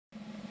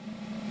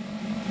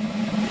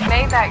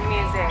Maybach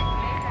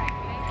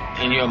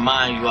music. In your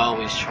mind, you're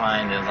always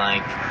trying to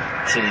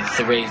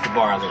to raise the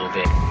bar a little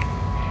bit.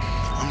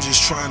 I'm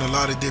just trying a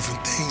lot of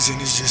different things,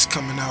 and it's just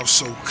coming out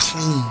so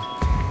clean.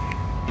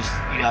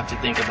 You have to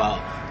think about,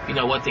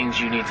 what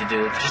things you need to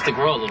do just to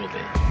grow a little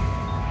bit.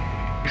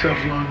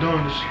 Teflon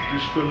Don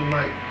is feeling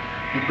like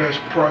the best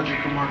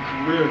project of my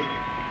career.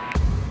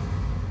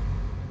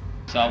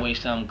 It's always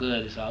something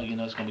good. It's all,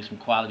 it's gonna be some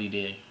quality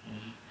there.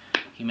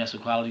 He mess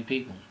with quality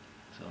people,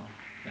 so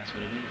that's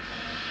what it is.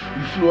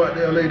 We flew out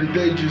to LA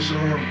today. Just I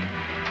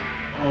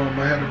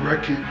had a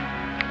record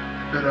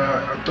that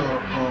I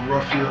thought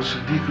Raphael,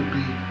 Saadiq would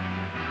be,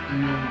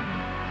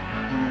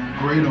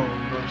 great on. You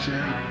know what I'm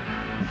saying?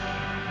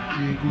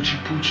 Me and Gucci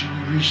Poochie,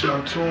 we reached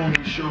out to him.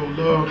 We showed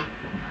love.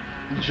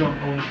 We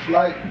jumped on the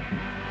flight. You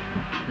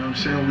know what I'm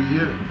saying? We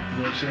here. You know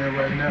what I'm saying?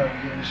 Right now,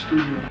 we in the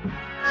studio.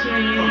 Take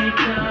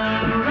a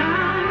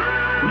ride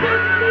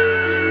with me.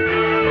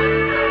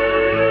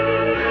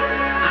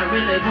 I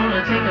really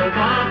wanna take a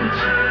walk with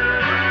you,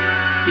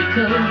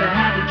 because I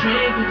had to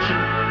drink with you,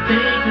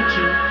 think with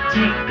you.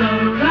 Take a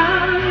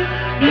ride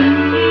with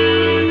me.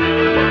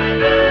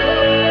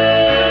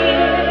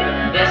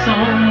 There's so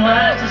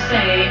much to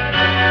say.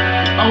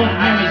 Old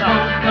memories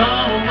won't go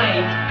away,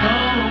 go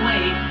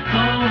away,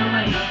 go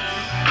away.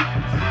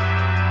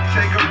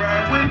 Take a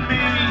ride with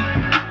me.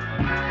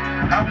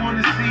 I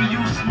wanna see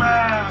you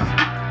smile.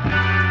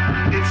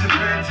 It's a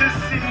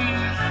fantasy.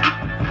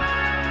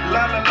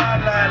 La la la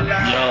la la.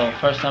 Yo,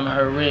 first time I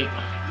heard Rick,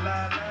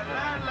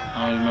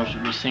 I don't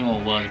remember which single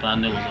it was, but I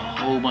knew it was a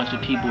whole bunch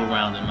of people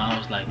around him. I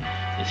was like,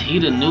 is he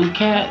the new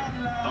cat?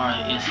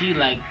 Or is he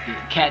like the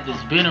cat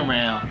that's been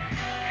around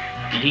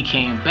and he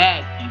came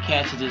back and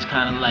cats are just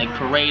kind of like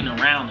parading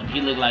around him?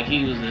 He looked like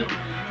he was the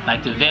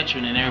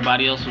veteran and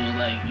everybody else was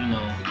like,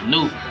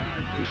 new.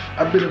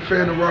 I've been a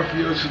fan of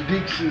Raphael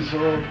Saadiq since,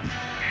 the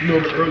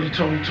early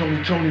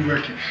Tony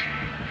records.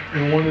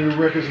 And one of the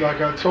records,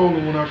 like I told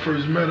him when I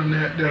first met him,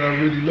 that I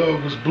really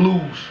loved was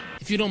Blues.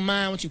 If you don't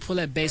mind, why don't you pull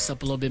that bass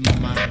up a little bit more,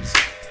 Miles?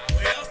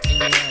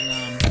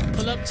 And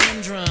pull up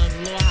them drums, a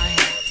little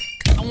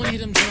hi-hat. I want to hear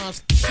them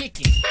drums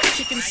kicking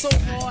so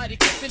hard, you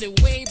can feel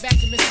it way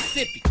back in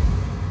Mississippi.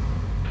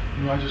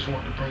 I just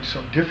want to bring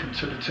something different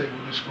to the table.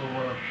 Let's go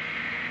around.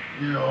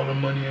 All the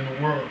money in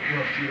the world.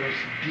 Raphael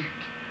Saadiq,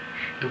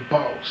 the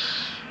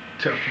boss,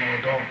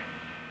 Teflon Don.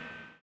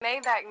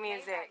 Maybach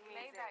music.